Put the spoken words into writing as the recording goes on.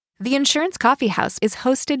The Insurance Coffee House is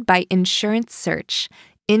hosted by Insurance Search.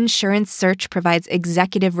 Insurance Search provides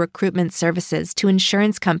executive recruitment services to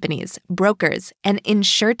insurance companies, brokers, and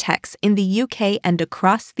insurtechs in the UK and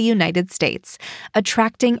across the United States,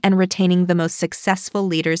 attracting and retaining the most successful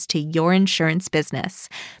leaders to your insurance business.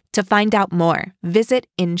 To find out more, visit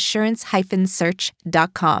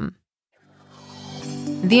insurance-search.com.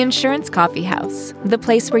 The Insurance Coffee House, the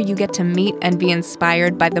place where you get to meet and be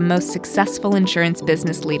inspired by the most successful insurance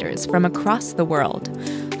business leaders from across the world.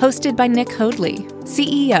 Hosted by Nick Hoadley,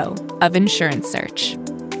 CEO of Insurance Search.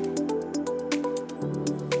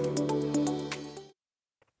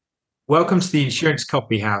 Welcome to the Insurance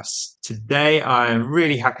Coffee House. Today, I am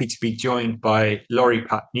really happy to be joined by Lauri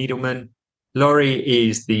Putt Needleman. Lauri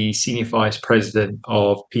is the Senior Vice President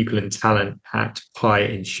of People and Talent at Pi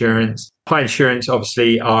Insurance. Pi Insurance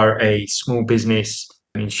obviously are a small business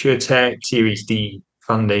insurtech, Series D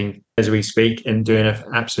funding as we speak, and doing an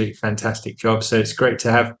absolutely fantastic job. So it's great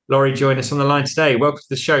to have Lauri join us on the line today. Welcome to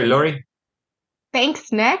the show, Lauri.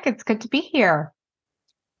 Thanks, Nick. It's good to be here.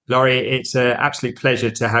 Lauri, it's an absolute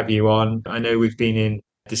pleasure to have you on. I know we've been in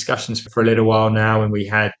discussions for a little while now, and we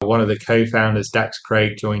had one of the co-founders, Dax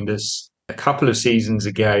Craig, joined us a couple of seasons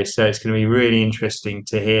ago. So it's going to be really interesting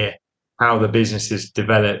to hear how the business has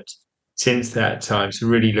developed since that time. So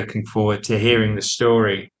really looking forward to hearing the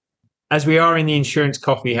story. As we are in the Insurance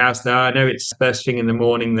Coffee House now, I know it's first thing in the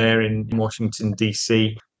morning there in Washington,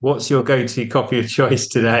 DC. What's your go-to coffee of choice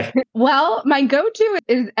today? Well, my go-to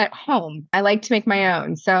is at home. I like to make my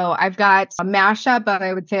own. So I've got a mashup, but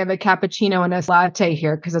I would say I have a cappuccino and a latte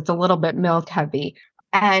here because it's a little bit milk heavy.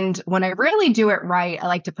 And when I really do it right, I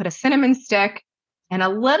like to put a cinnamon stick and a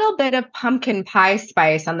little bit of pumpkin pie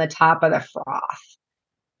spice on the top of the froth.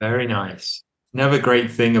 Very nice. Another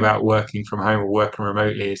great thing about working from home or working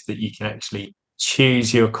remotely is that you can actually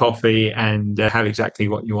choose your coffee and have exactly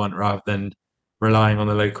what you want rather than relying on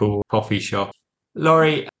the local coffee shop.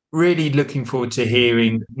 Lauri, really looking forward to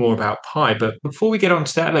hearing more about Pi. But before we get on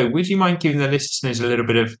to that, though, would you mind giving the listeners a little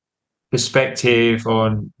bit of perspective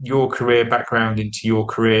on your career background into your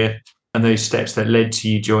career and those steps that led to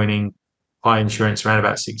you joining Pi Insurance around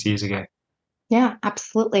about 6 years ago? Yeah,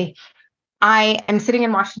 absolutely. I am sitting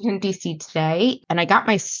in Washington, D.C. today, and I got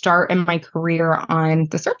my start in my career on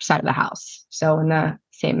the search side of the house. So in the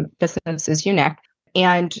same business as you, Nick,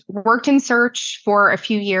 and worked in search for a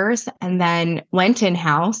few years and then went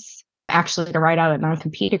in-house actually to write out a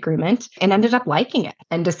non-compete agreement and ended up liking it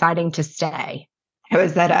and deciding to stay. I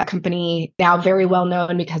was at a company now very well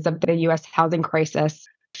known because of the U.S. housing crisis,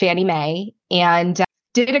 Fannie Mae, and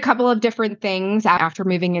did a couple of different things after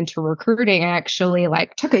moving into recruiting. I actually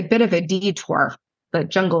took a bit of a detour, the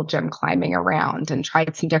jungle gym climbing around and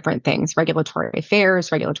tried some different things, regulatory affairs,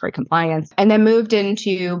 regulatory compliance, and then moved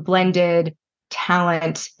into blended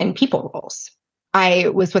talent and people roles. I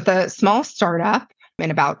was with a small startup in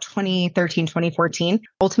about 2013, 2014,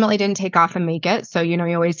 ultimately didn't take off and make it. So, you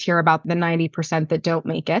always hear about the 90% that don't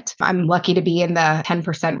make it. I'm lucky to be in the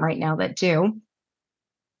 10% right now that do.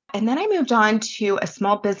 And then I moved on to a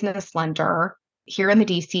small business lender here in the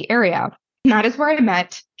DC area. And that is where I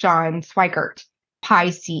met John Swigert,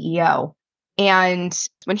 Pi's CEO. And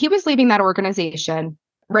when he was leaving that organization,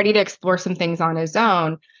 ready to explore some things on his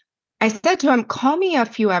own, I said to him, call me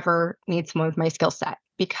if you ever need someone with my skill set,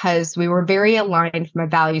 because we were very aligned from a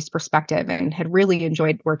values perspective and had really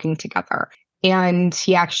enjoyed working together. And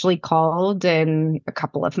he actually called in a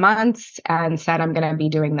couple of months and said, I'm going to be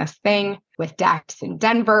doing this thing with Dax in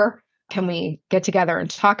Denver. Can we get together and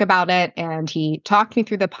talk about it? And he talked me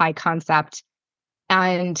through the Pi concept.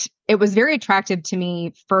 And it was very attractive to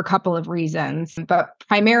me for a couple of reasons. But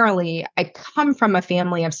primarily, I come from a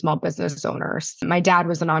family of small business owners. My dad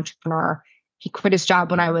was an entrepreneur. He quit his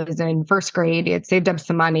job when I was in first grade. He had saved up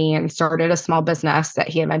some money and started a small business that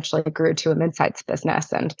he eventually grew to a mid-sized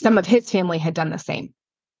business. And some of his family had done the same.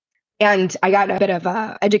 And I got a bit of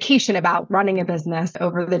education about running a business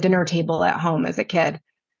over the dinner table at home as a kid.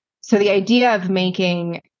 So the idea of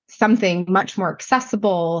making something much more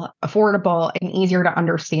accessible, affordable, and easier to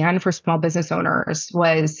understand for small business owners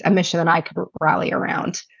was a mission that I could rally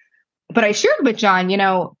around. But I shared with John,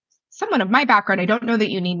 someone of my background, I don't know that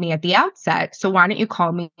you need me at the outset. So why don't you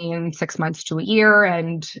call me in 6 months to a year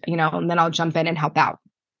and then I'll jump in and help out.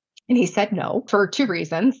 And he said no for two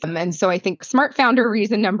reasons. And so I think smart founder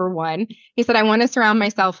reason number one, he said, I want to surround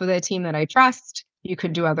myself with a team that I trust. You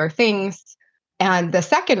could do other things. And the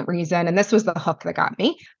second reason, and this was the hook that got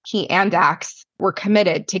me, he and Dax were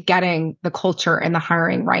committed to getting the culture and the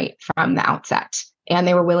hiring right from the outset. And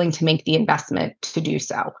they were willing to make the investment to do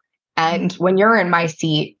so. And when you're in my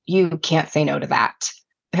seat, you can't say no to that.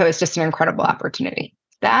 It was just an incredible opportunity.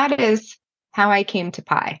 that is how I came to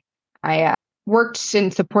Pi. I worked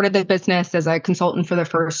and supported the business as a consultant for the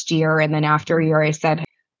first year. And then after a year, I said,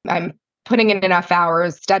 I'm putting in enough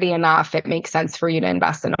hours, study enough. It makes sense for you to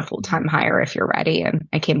invest in a full-time hire if you're ready. And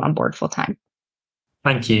I came on board full-time.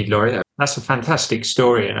 Thank you, Lauri. That's a fantastic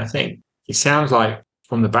story. And I think it sounds like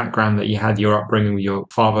from the background that you had, your upbringing with your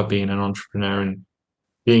father being an entrepreneur and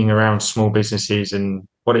being around small businesses and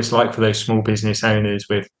what it's like for those small business owners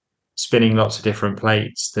with spinning lots of different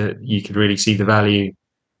plates, that you could really see the value,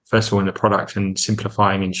 first of all, in the product and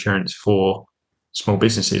simplifying insurance for small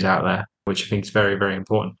businesses out there, which I think is very, very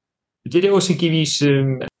important. Did it also give you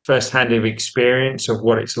some first-hand of experience of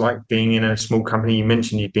what it's like being in a small company? You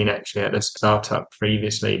mentioned you'd been actually at a startup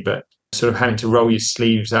previously, but sort of having to roll your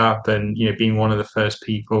sleeves up and, being one of the first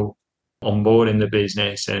people on board in the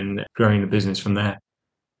business and growing the business from there.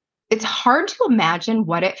 It's hard to imagine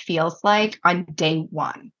what it feels like on day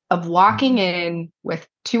one of walking in with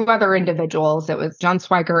two other individuals. It was John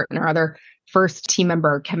Swigert and our other first team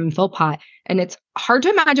member, Kevin Philpott. And it's hard to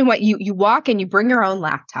imagine what you walk in, you bring your own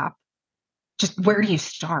laptop. Just where do you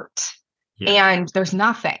start? Yeah. And there's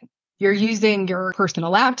nothing. You're using your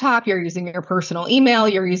personal laptop, you're using your personal email,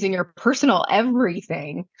 you're using your personal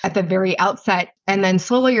everything at the very outset. And then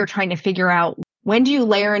slowly you're trying to figure out, when do you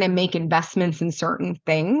layer in and make investments in certain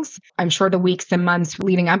things? I'm sure the weeks and months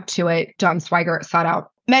leading up to it, John Swigert sought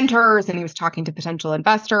out mentors and he was talking to potential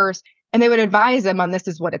investors. And they would advise him on, this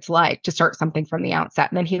is what it's like to start something from the outset.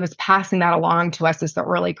 And then he was passing that along to us as the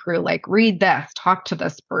early crew, like, read this, talk to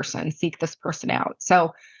this person, seek this person out.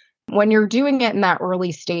 So when you're doing it in that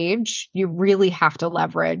early stage, you really have to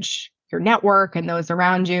leverage your network and those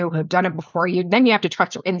around you who have done it before you. Then you have to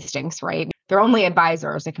trust your instincts, right? They're only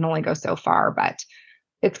advisors. It can only go so far, but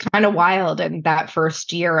it's kind of wild in that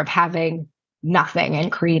first year of having nothing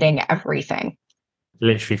and creating everything.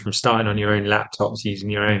 Literally from starting on your own laptops, using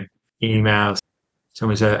your own emails. It's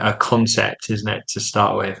always a concept, isn't it, to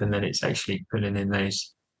start with, and then it's actually putting in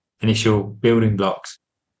those initial building blocks.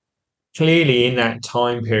 Clearly, in that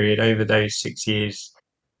time period, over those 6 years,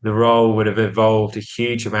 the role would have evolved a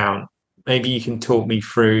huge amount. Maybe you can talk me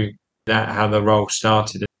through that, how the role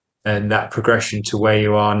started and that progression to where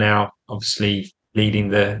you are now, obviously leading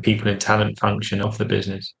the people and talent function of the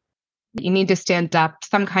business. You need to stand up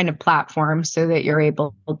some kind of platform so that you're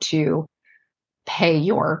able to pay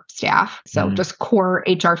your staff. So just core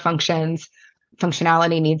HR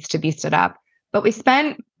functionality needs to be stood up. But we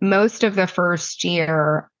spent most of the first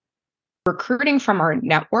year recruiting from our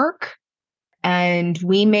network. And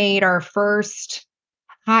we made our first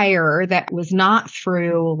hire that was not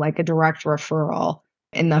through like a direct referral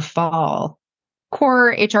in the fall.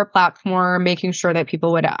 Core HR platform, making sure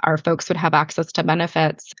that our folks would have access to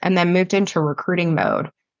benefits, and then moved into recruiting mode.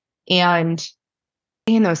 And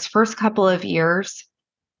in those first couple of years,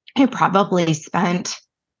 I probably spent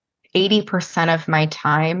 80% of my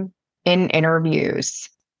time in interviews,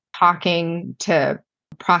 talking to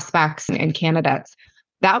prospects and candidates.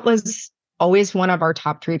 That was always one of our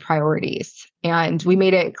top 3 priorities. And we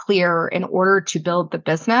made it clear, in order to build the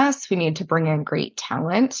business, we need to bring in great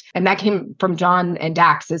talent. And that came from John and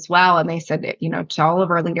Dax as well. And they said, to all of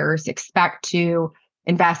our leaders, expect to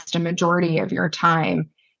invest a majority of your time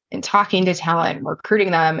in talking to talent,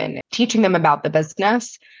 recruiting them, and teaching them about the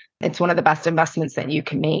business. It's one of the best investments that you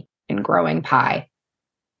can make in growing Pi.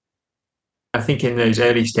 I think in those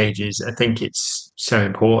early stages, I think it's so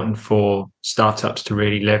important for startups to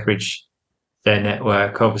really leverage their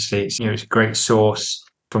network. Obviously, it's a great source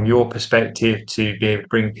from your perspective to be able to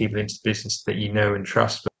bring people into the business that you know and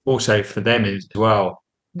trust, but also for them as well.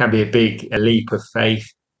 It can be a leap of faith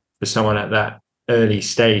for someone at that early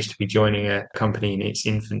stage to be joining a company in its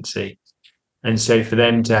infancy. And so for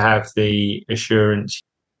them to have the assurance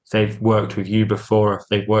they've worked with you before, if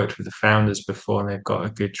they've worked with the founders before, and they've got a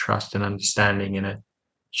good trust and understanding and a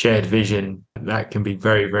shared vision, that can be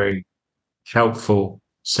very, very helpful.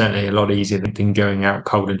 Certainly a lot easier than going out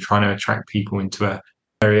cold and trying to attract people into a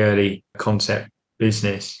very early concept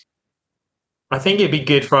business. I think it'd be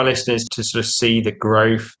good for our listeners to sort of see the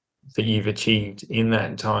growth that you've achieved in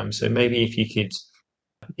that time. So maybe if you could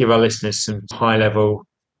give our listeners some high level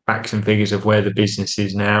facts and figures of where the business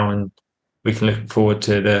is now, and we can look forward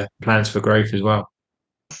to the plans for growth as well.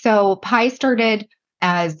 So Pi started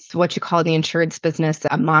as what you call the insurance business,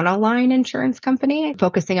 a monoline insurance company,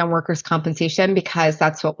 focusing on workers' compensation because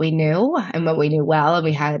that's what we knew and what we knew well. And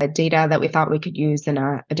we had data that we thought we could use in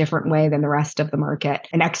a different way than the rest of the market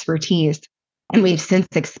and expertise. And we've since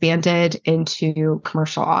expanded into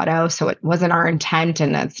commercial auto. So it wasn't our intent,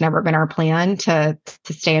 and it's never been our plan to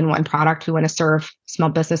stay in one product. We want to serve small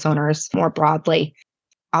business owners more broadly.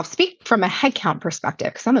 I'll speak from a headcount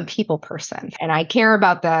perspective because I'm a people person and I care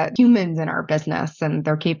about the humans in our business and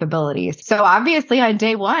their capabilities. So obviously on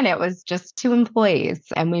day one, it was just 2 employees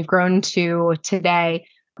and we've grown to today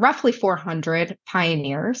roughly 400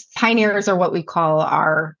 pioneers. Pioneers are what we call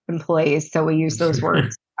our employees. So we use those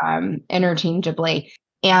words interchangeably.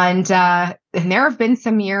 And there have been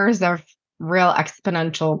some years of real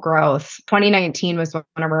exponential growth. 2019 was one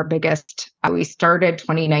of our biggest. We started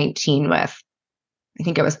 2019 with, I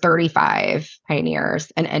think it was 35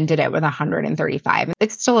 pioneers and ended it with 135.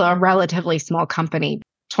 It's still a relatively small company.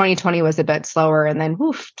 2020 was a bit slower. And then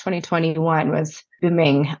 2021 was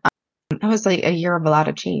booming. That was like a year of a lot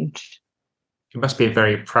of change. It must be a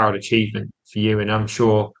very proud achievement for you. And I'm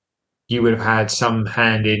sure you would have had some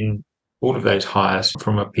hand in all of those hires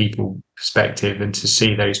from a people perspective, and to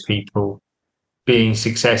see those people being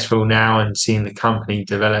successful now and seeing the company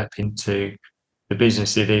develop into the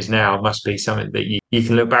business it is now must be something that you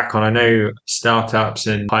can look back on. I know startups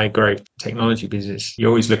and high growth technology business, you're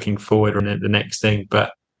always looking forward on the next thing,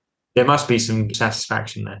 but there must be some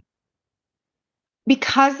satisfaction there.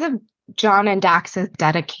 Because of John and Dax's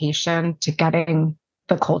dedication to getting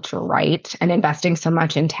the culture right and investing so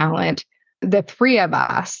much in talent, the three of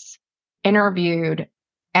us interviewed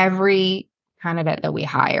every candidate that we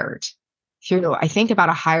hired through, I think, about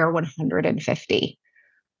a hire 150,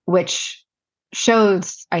 which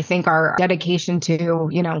shows, I think, our dedication to,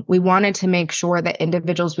 we wanted to make sure that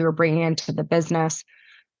individuals we were bringing into the business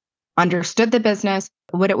understood the business,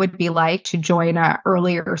 what it would be like to join an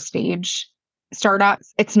earlier stage startup.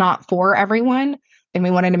 It's not for everyone. And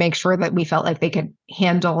we wanted to make sure that we felt like they could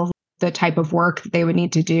handle the type of work that they would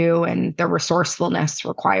need to do and the resourcefulness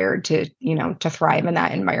required to thrive in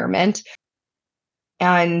that environment.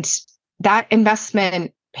 And that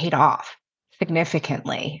investment paid off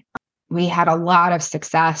significantly. We had a lot of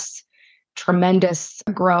success, tremendous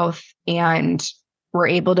growth, and were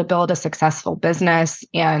able to build a successful business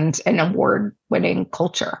and an award-winning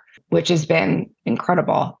culture, which has been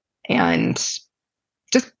incredible and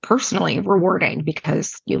just personally rewarding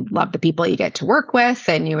because you love the people you get to work with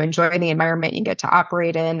and you enjoy the environment you get to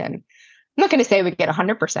operate in. And I'm not going to say we get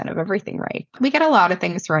 100% of everything right. We get a lot of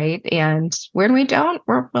things right. And when we don't,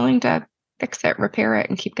 we're willing to fix it, repair it,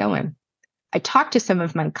 and keep going. I talked to some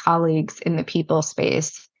of my colleagues in the people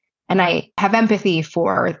space, and I have empathy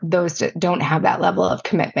for those that don't have that level of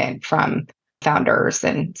commitment from founders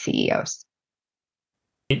and CEOs.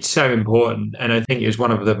 It's so important. And I think it was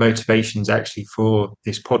one of the motivations actually for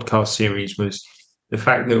this podcast series was the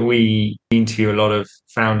fact that we interview a lot of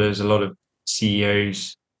founders, a lot of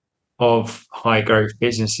CEOs of high growth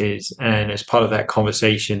businesses. And as part of that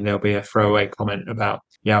conversation, there'll be a throwaway comment about,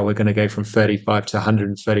 we're going to go from 35 to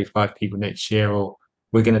 135 people next year, or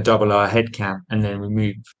we're going to double our headcount. And then we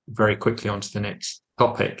move very quickly on to the next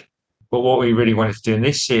topic. But what we really wanted to do in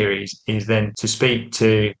this series is then to speak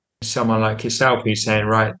to someone like yourself who's saying,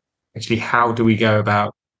 right, actually, how do we go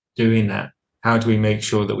about doing that? How do we make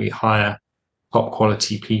sure that we hire top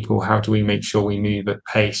quality people? How do we make sure we move at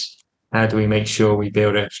pace? How do we make sure we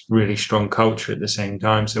build a really strong culture at the same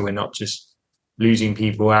time so we're not just losing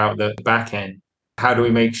people out the back end? How do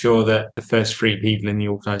we make sure that the first 3 people in the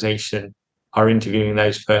organization are interviewing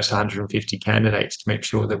those first 150 candidates to make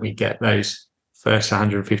sure that we get those first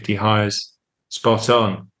 150 hires spot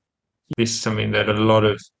on? This is something that a lot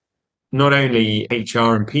of not only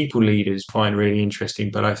HR and people leaders find really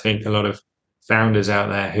interesting, but I think a lot of founders out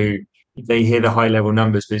there who they hear the high level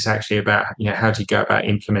numbers, but it's actually about, how do you go about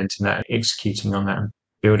implementing that, executing on that, and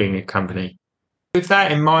building a company. With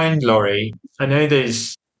that in mind, Lauri, I know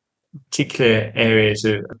there's particular areas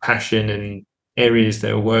of passion and areas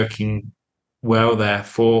that are working well there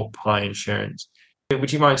for Pi Insurance.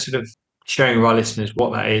 Would you mind sort of sharing with our listeners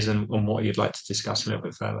what that is and what you'd like to discuss a little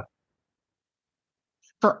bit further?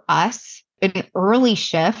 For us, an early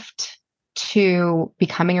shift to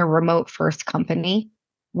becoming a remote first company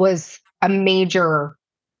was a major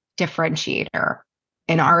differentiator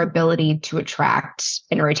in our ability to attract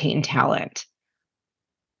and retain talent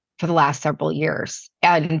for the last several years.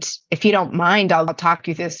 And if you don't mind, I'll talk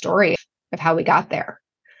you through the story of how we got there.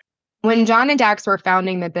 When John and Dax were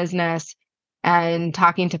founding the business and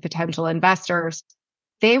talking to potential investors,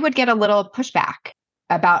 they would get a little pushback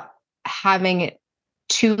about having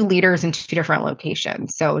 2 leaders in 2 different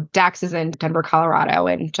locations. So Dax is in Denver, Colorado,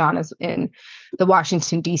 and John is in the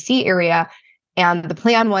Washington, D.C. area. And the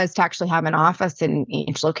plan was to actually have an office in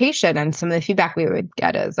each location. And some of the feedback we would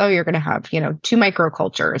get is, you're going to have, 2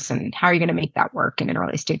 microcultures, and how are you going to make that work in an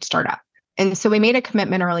early stage startup? And so we made a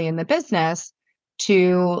commitment early in the business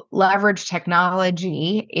to leverage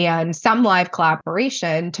technology and some live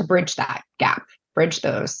collaboration to bridge that gap. bridge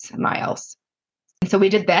those miles. And so we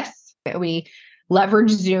did this. We leveraged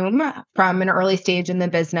Zoom from an early stage in the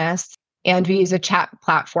business, and we use a chat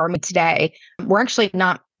platform today. We're actually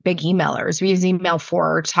not big emailers. We use email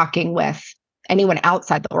for talking with anyone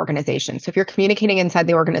outside the organization. So if you're communicating inside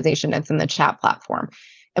the organization, it's in the chat platform.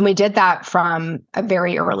 And we did that from a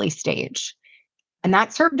very early stage. And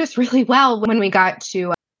that served us really well when we got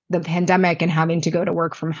to the pandemic and having to go to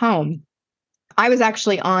work from home. I was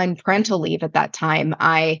actually on parental leave at that time.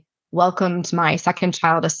 I welcomed my second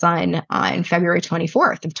child, a son, on February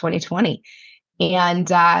 24th of 2020. And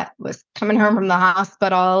was coming home from the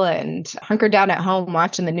hospital and hunkered down at home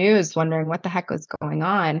watching the news, wondering what the heck was going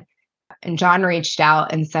on. And John reached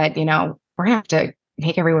out and said, we're going to have to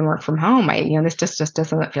make everyone work from home. This just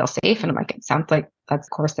doesn't feel safe. And I'm like, it sounds like that's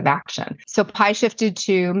the course of action. So Pi shifted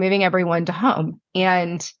to moving everyone to home.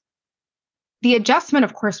 And the adjustment,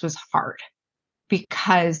 of course, was hard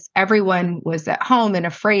because everyone was at home and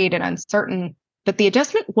afraid and uncertain. But the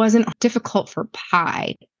adjustment wasn't difficult for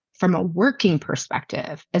Pi from a working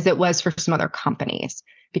perspective as it was for some other companies,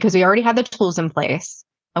 because we already had the tools in place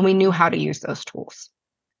and we knew how to use those tools.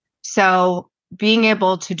 So being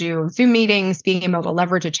able to do Zoom meetings, being able to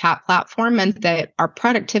leverage a chat platform meant that our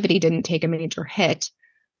productivity didn't take a major hit.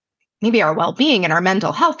 Maybe our well-being and our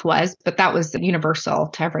mental health was, but that was universal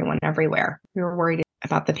to everyone everywhere. We were worried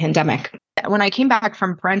about the pandemic. When I came back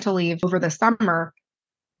from parental leave over the summer,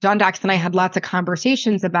 John Dax and I had lots of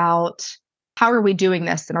conversations about how are we doing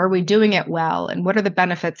this and are we doing it well? And what are the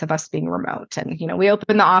benefits of us being remote? And, we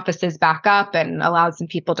opened the offices back up and allowed some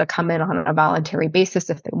people to come in on a voluntary basis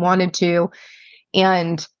if they wanted to.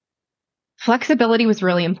 And flexibility was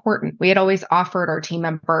really important. We had always offered our team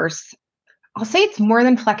members, I'll say it's more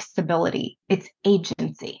than flexibility, it's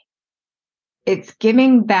agency. It's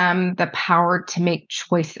giving them the power to make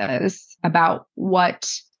choices about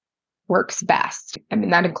what works best. I mean,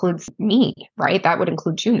 that includes me, right? That would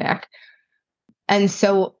include you, Nick. And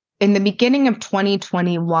so in the beginning of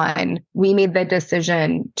 2021, we made the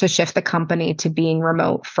decision to shift the company to being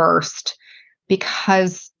remote first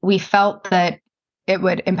because we felt that it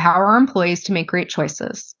would empower our employees to make great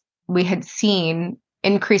choices. We had seen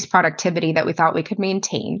increased productivity that we thought we could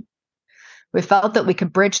maintain. We felt that we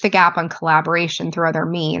could bridge the gap on collaboration through other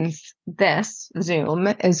means, this Zoom,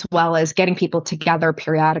 as well as getting people together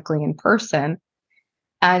periodically in person.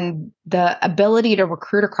 And the ability to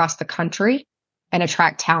recruit across the country and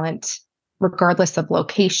attract talent, regardless of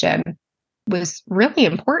location, was really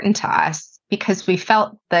important to us because we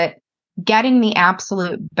felt that getting the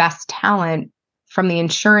absolute best talent from the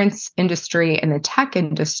insurance industry and the tech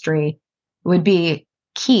industry would be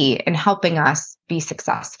key in helping us be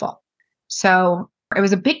successful. So it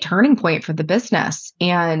was a big turning point for the business.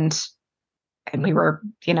 And we were,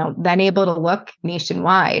 then able to look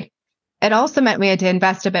nationwide. It also meant we had to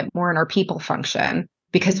invest a bit more in our people function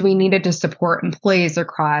because we needed to support employees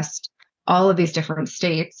across all of these different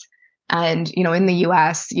states. And, in the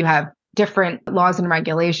US, you have different laws and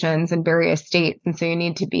regulations in various states. And so you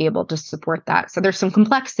need to be able to support that. So there's some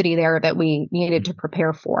complexity there that we needed to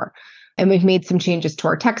prepare for. And we've made some changes to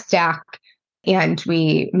our tech stack, and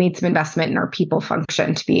we made some investment in our people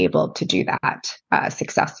function to be able to do that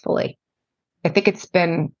successfully. I think it's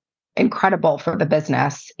been incredible for the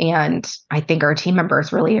business. And I think our team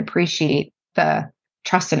members really appreciate the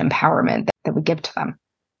trust and empowerment that we give to them.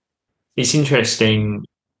 It's interesting,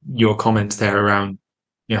 your comments there around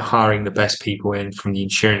hiring the best people in from the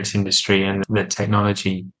insurance industry and the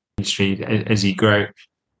technology industry as you grow.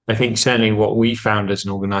 I think certainly what we found as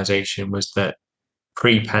an organization was that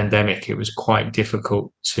pre-pandemic, it was quite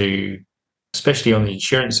difficult to, especially on the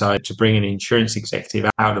insurance side, to bring an insurance executive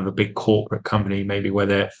out of a big corporate company, maybe where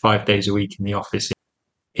they're 5 days a week in the office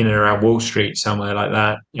in and around Wall Street, somewhere like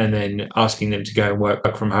that, and then asking them to go and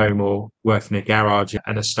work from home or work in a garage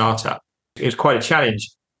at a startup. It was quite a challenge.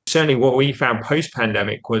 Certainly what we found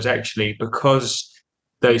post-pandemic was actually because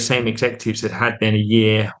those same executives had been a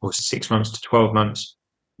year or 6 months to 12 months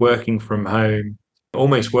working from home,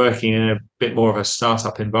 almost working in a bit more of a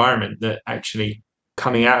startup environment, that actually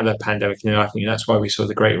coming out of the pandemic, I think that's why we saw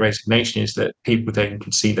the great resignation, is that people then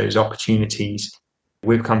could see those opportunities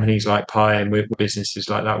with companies like Pi and with businesses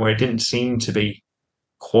like that, where it didn't seem to be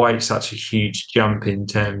quite such a huge jump in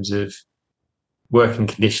terms of working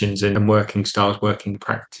conditions and working styles, working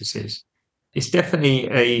practices. It's definitely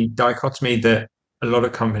a dichotomy that a lot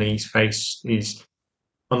of companies face, is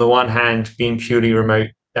on the one hand, being purely remote,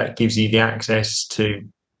 that gives you the access to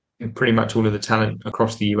pretty much all of the talent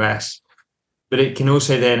across the US. But it can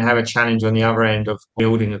also then have a challenge on the other end of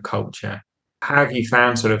building a culture. How have you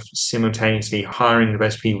found sort of simultaneously hiring the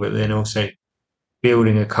best people, but then also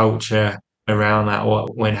building a culture around that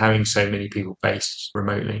when having so many people based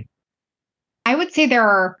remotely? I would say there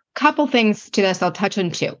are a couple things to this. I'll touch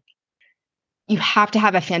on two. You have to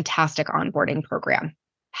have a fantastic onboarding program.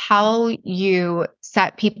 How you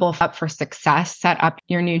set people up for success, set up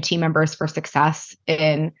your new team members for success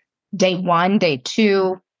in day one, day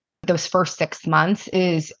two, those first 6 months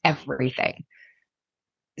is everything.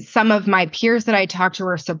 Some of my peers that I talked to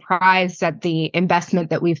were surprised at the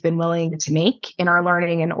investment that we've been willing to make in our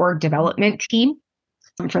learning and org development team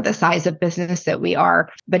for the size of business that we are.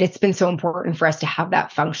 But it's been so important for us to have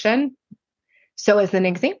that function. So as an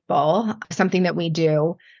example, something that we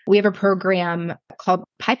do, we have a program called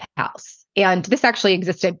Pipe House. And this actually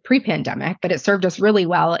existed pre-pandemic, but it served us really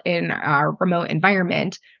well in our remote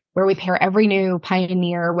environment where we pair every new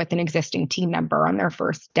pioneer with an existing team member on their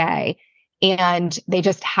first day. And they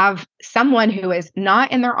just have someone who is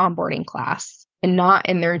not in their onboarding class and not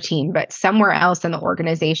in their team, but somewhere else in the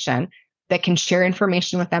organization that can share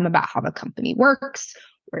information with them about how the company works,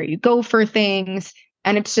 where you go for things.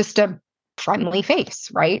 And it's just a friendly face,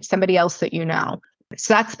 right? Somebody else that you know.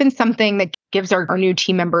 So that's been something that gives our new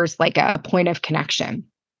team members like a point of connection.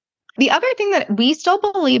 The other thing that we still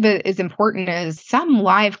believe is important is some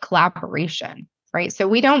live collaboration, right? So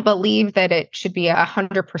we don't believe that it should be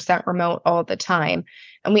 100% remote all the time.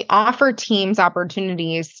 And we offer teams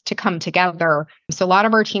opportunities to come together. So a lot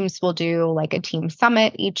of our teams will do like a team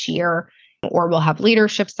summit each year, or we'll have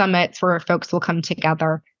leadership summits where folks will come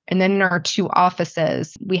together. And then in our two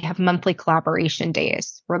offices, we have monthly collaboration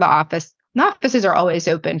days where the offices are always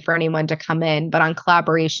open for anyone to come in, but on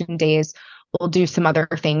collaboration days, we'll do some other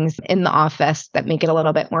things in the office that make it a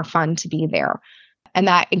little bit more fun to be there. And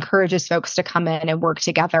that encourages folks to come in and work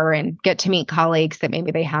together and get to meet colleagues that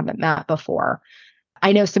maybe they haven't met before.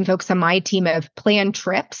 I know some folks on my team have planned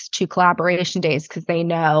trips to collaboration days because they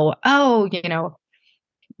know,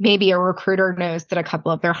 maybe a recruiter knows that a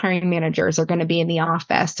couple of their hiring managers are going to be in the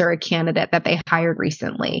office, or a candidate that they hired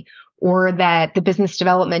recently, or that the business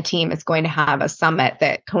development team is going to have a summit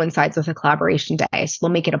that coincides with a collaboration day. So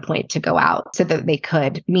they'll make it a point to go out so that they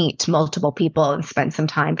could meet multiple people and spend some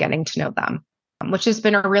time getting to know them, which has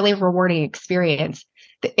been a really rewarding experience.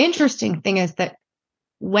 The interesting thing is that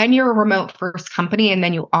when you're a remote first company and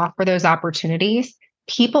then you offer those opportunities,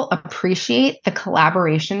 people appreciate the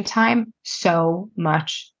collaboration time so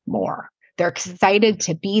much more. They're excited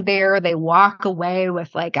to be there. They walk away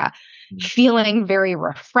with like a feeling very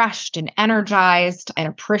refreshed and energized and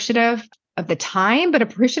appreciative of the time, but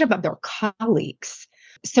appreciative of their colleagues.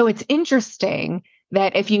 So it's interesting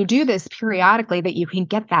that if you do this periodically, that you can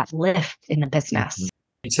get that lift in the business.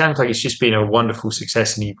 It sounds like it's just been a wonderful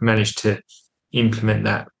success and you've managed to implement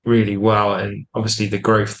that really well. And obviously the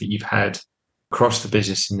growth that you've had across the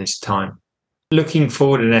business in this time. Looking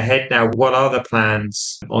forward and ahead now, what are the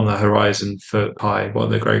plans on the horizon for Pi? What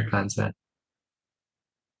are the growth plans there?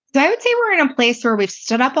 So I would say we're in a place where we've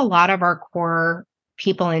stood up a lot of our core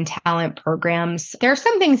people and talent programs. There are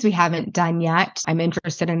some things we haven't done yet. I'm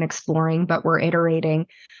interested in exploring, but we're iterating.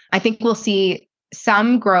 I think we'll see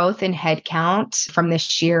some growth in headcount from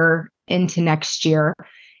this year into next year.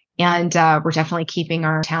 And we're definitely keeping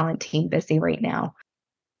our talent team busy right now.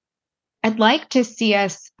 I'd like to see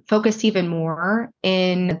us focus even more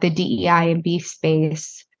in the DEI and B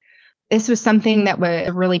space. This was something that was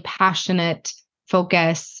a really passionate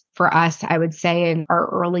focus for us, I would say, in our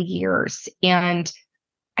early years. And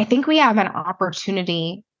I think we have an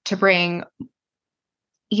opportunity to bring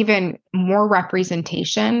even more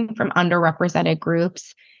representation from underrepresented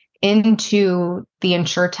groups into the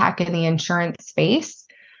insurtech and the insurance space.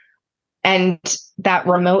 And that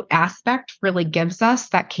remote aspect really gives us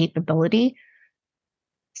that capability.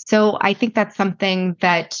 So I think that's something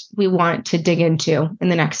that we want to dig into in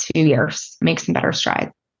the next few years, make some better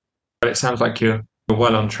strides. It sounds like you're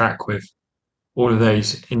well on track with all of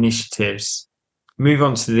those initiatives. Move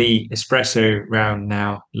on to the espresso round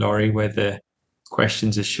now, Lauri, where the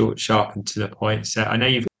questions are short, sharp, and to the point. So I know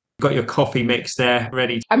you've got your coffee mix there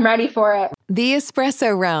ready. I'm ready for it. The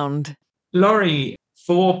espresso round. Lauri,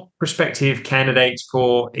 for prospective candidates,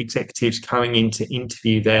 for executives coming in to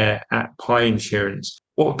interview there at Pi Insurance,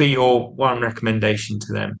 what would be your one recommendation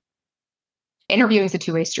to them? Interviewing is a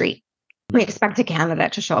two-way street. We expect a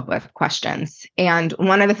candidate to show up with questions. And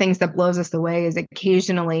one of the things that blows us away is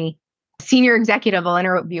occasionally a senior executive will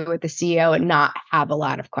interview with the CEO and not have a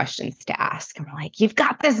lot of questions to ask. And we're like, you've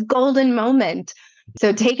got this golden moment.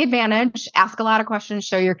 So take advantage, ask a lot of questions,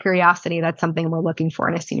 show your curiosity. That's something we're looking for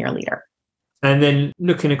in a senior leader. And then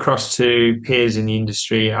looking across to peers in the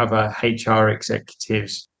industry, other HR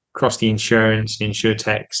executives across the insurance and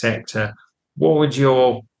insurtech sector, what would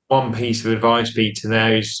your one piece of advice be to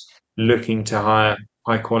those looking to hire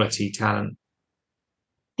high quality talent?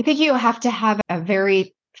 I think you have to have a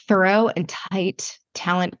very thorough and tight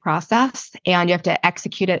talent process, and you have to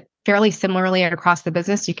execute it fairly similarly across the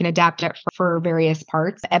business. You can adapt it for various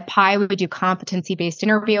parts. At Pi, we do competency-based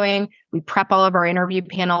interviewing. We prep all of our interview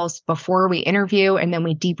panels before we interview, and then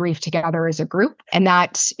we debrief together as a group. And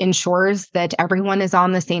that ensures that everyone is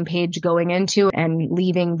on the same page going into and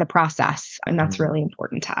leaving the process. And that's really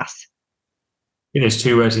important to us. There's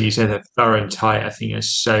two words that you said, that thorough and tight, I think are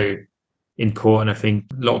so important. I think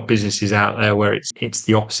a lot of businesses out there where it's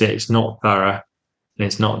the opposite. It's not thorough and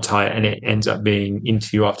it's not tight, and it ends up being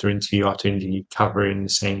interview after interview after interview, covering the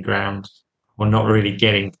same ground or not really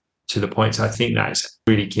getting to the point. So I think that's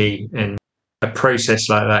really key. And a process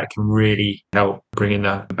like that can really help bring in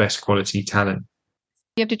the best quality talent.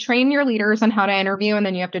 You have to train your leaders on how to interview, and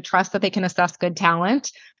then you have to trust that they can assess good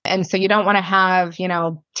talent. And so you don't want to have,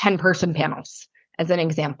 10-person panels, as an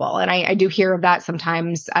example. And I do hear of that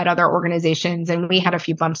sometimes at other organizations, and we had a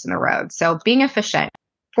few bumps in the road. So being efficient,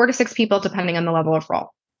 4 to 6 people, depending on the level of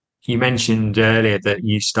role. You mentioned earlier that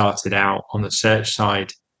you started out on the search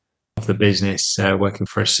side of the business, working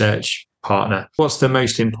for a search partner. What's the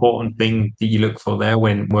most important thing that you look for there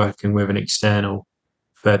when working with an external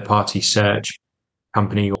third-party search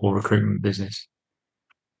company or recruitment business?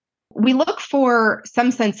 We look for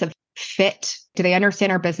some sense of fit. Do they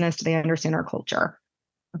understand our business? Do they understand our culture?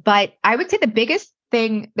 But I would say the biggest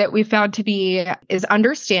thing that we found to be is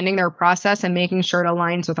understanding their process and making sure it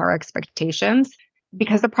aligns with our expectations,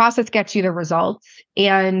 because the process gets you the results.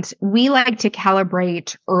 And we like to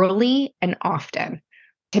calibrate early and often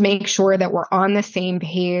to make sure that we're on the same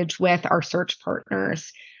page with our search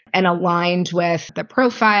partners and aligned with the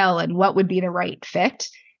profile and what would be the right fit.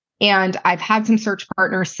 And I've had some search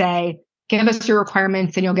partners say, give us your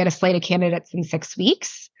requirements and you'll get a slate of candidates in 6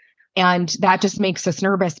 weeks. And that just makes us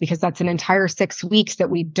nervous, because that's an entire 6 weeks that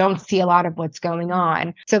we don't see a lot of what's going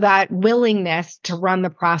on. So that willingness to run the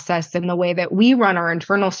process in the way that we run our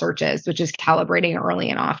internal searches, which is calibrating early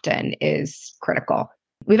and often, is critical.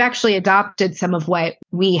 We've actually adopted some of what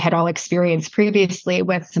we had all experienced previously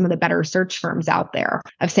with some of the better search firms out there,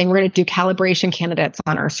 of saying we're going to do calibration candidates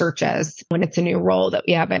on our searches when it's a new role that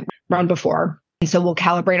we haven't run before. And so we'll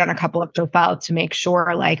calibrate on a couple of profiles to make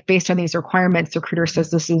sure, like, based on these requirements, the recruiter says,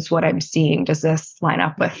 this is what I'm seeing. Does this line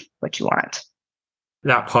up with what you want?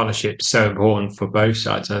 That partnership is so important for both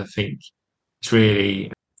sides. I think it's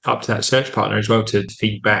really up to that search partner as well to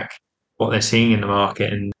feedback what they're seeing in the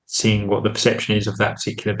market and seeing what the perception is of that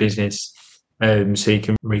particular business. So you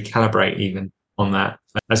can recalibrate even on that,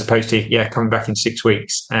 as opposed to, coming back in 6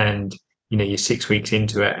 weeks and you're 6 weeks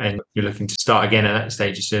into it and you're looking to start again at that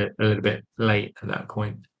stage. It's a little bit late at that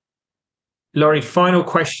point. Lauri, final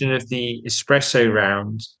question of the espresso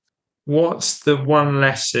round. What's the one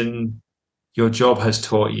lesson your job has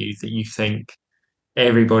taught you that you think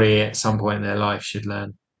everybody at some point in their life should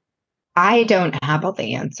learn? I don't have all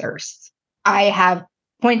the answers. I have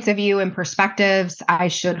points of view and perspectives. I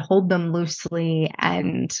should hold them loosely,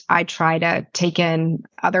 and I try to take in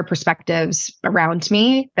other perspectives around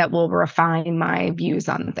me that will refine my views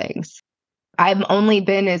on things. I've only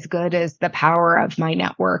been as good as the power of my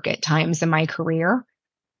network at times in my career.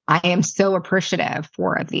 I am so appreciative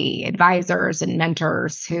for the advisors and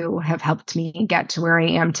mentors who have helped me get to where I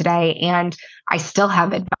am today. And I still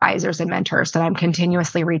have advisors and mentors that I'm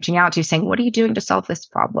continuously reaching out to, saying, what are you doing to solve this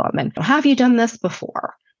problem? And have you done this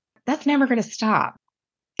before? That's never going to stop.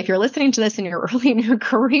 If you're listening to this and you're early in your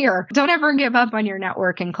career, don't ever give up on your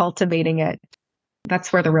network and cultivating it.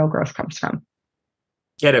 That's where the real growth comes from.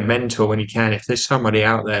 Get a mentor when you can. If there's somebody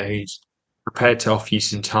out there who's prepared to offer you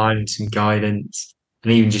some time and some guidance,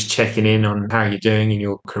 and even just checking in on how you're doing in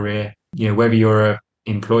your career, whether you're an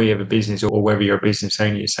employee of a business or whether you're a business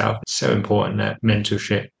owner yourself, it's so important that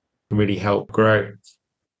mentorship can really help grow.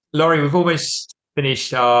 Lauri, we've almost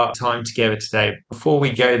finished our time together today. Before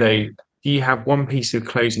we go though, do you have one piece of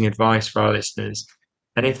closing advice for our listeners?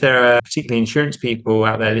 And if there are particularly insurance people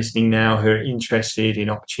out there listening now who are interested in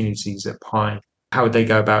opportunities at Pi, how would they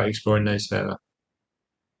go about exploring those further?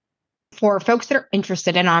 For folks that are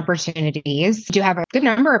interested in opportunities, we do have a good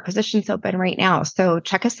number of positions open right now. So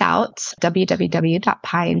check us out,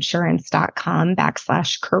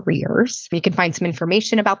 www.piinsurance.com/careers. You can find some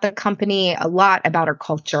information about the company, a lot about our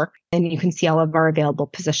culture, and you can see all of our available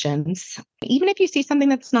positions. Even if you see something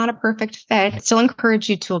that's not a perfect fit, I still encourage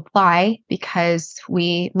you to apply, because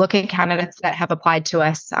we look at candidates that have applied to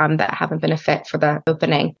us that haven't been a fit for the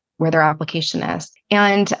opening where their application is.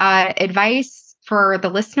 And advice for the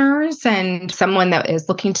listeners and someone that is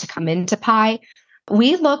looking to come into Pi,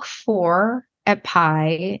 we look for at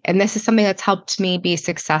Pi, and this is something that's helped me be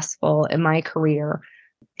successful in my career,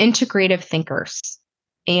 integrative thinkers.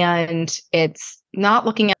 And it's not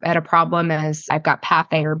looking at a problem as I've got path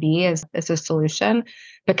A or B as a solution,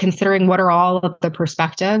 but considering what are all of the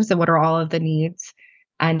perspectives and what are all of the needs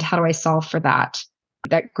and how do I solve for that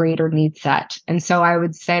greater need set. And so I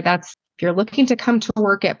would say that's, if you're looking to come to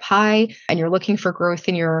work at Pi and you're looking for growth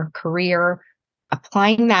in your career,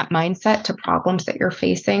 applying that mindset to problems that you're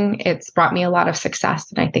facing, it's brought me a lot of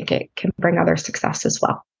success. And I think it can bring other success as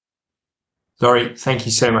well. Lauri, thank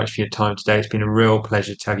you so much for your time today. It's been a real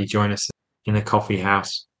pleasure to have you join us in the coffee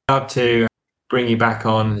house. I'd love to bring you back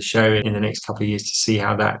on the show in the next couple of years to see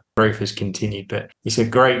how that growth has continued. But it's a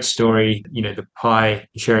great story. The Pi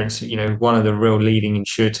Insurance, one of the real leading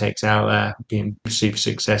insurtechs out there, being super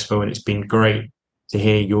successful. And it's been great to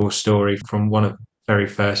hear your story from one of the very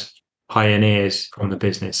first pioneers from the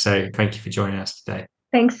business. So thank you for joining us today.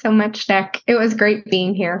 Thanks so much, Nick. It was great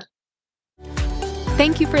being here.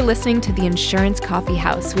 Thank you for listening to the Insurance Coffee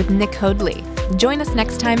House with Nick Hoadley. Join us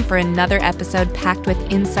next time for another episode packed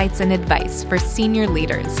with insights and advice for senior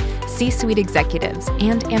leaders, C-suite executives,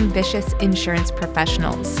 and ambitious insurance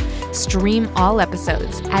professionals. Stream all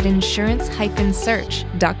episodes at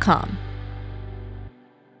insurance-search.com.